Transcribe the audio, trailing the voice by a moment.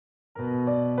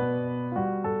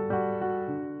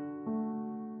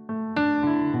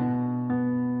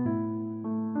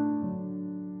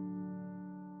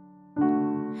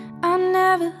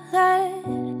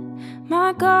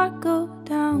my guard go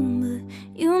down, but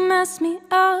you messed me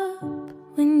up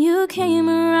when you came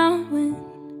around. When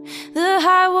the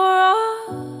high wore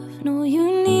off, no,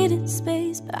 you needed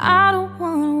space, but I don't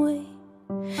wanna wait.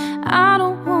 I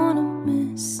don't want a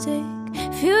mistake.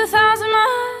 Few thousand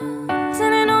miles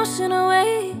and an ocean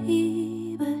away,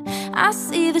 but I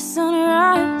see the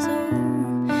sunrise,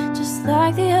 oh, just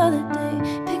like the other day.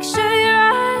 Picture your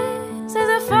eyes as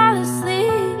I fall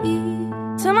asleep.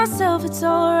 Tell myself it's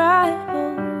alright,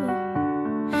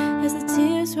 oh, as the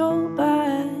tears roll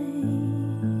by.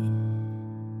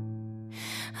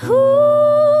 Ooh,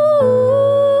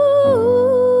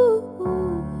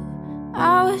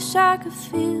 I wish I could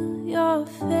feel your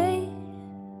face.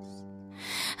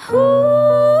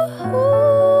 Ooh,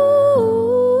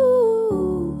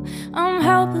 I'm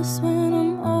helpless when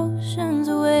I'm oceans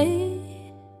away.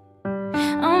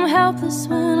 I'm helpless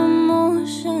when I'm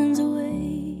oceans away.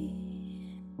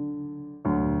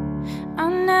 I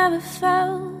never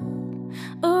felt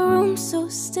a room so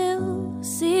still.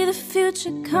 See the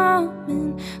future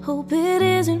coming, hope it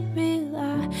isn't real.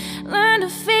 I learned to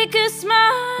fake a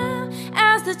smile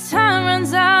as the time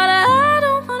runs out. I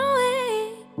don't wanna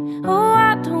wait, oh,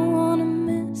 I don't want a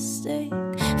mistake.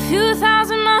 Few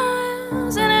thousand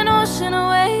miles and an ocean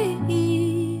away,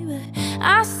 but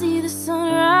I see the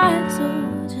sunrise,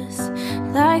 oh, just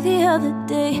like the other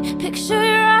day. Picture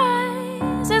your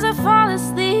eyes as I fall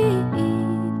asleep.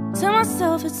 Tell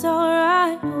myself it's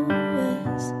alright, oh,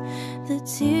 as the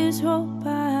tears roll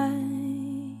by.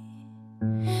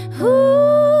 Ooh,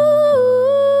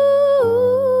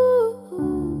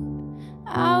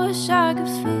 I wish I could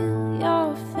feel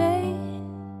your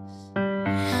face.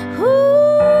 Ooh,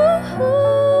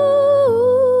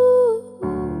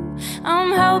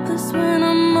 I'm helpless when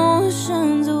I'm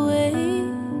oceans away.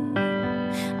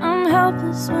 I'm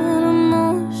helpless when I'm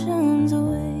oceans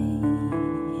away.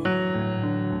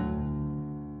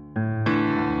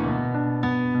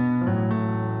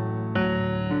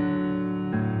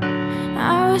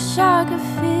 I wish I could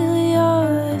feel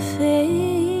your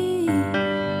face.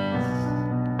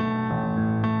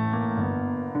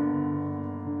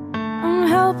 I'm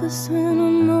helpless when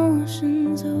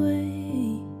emotions away.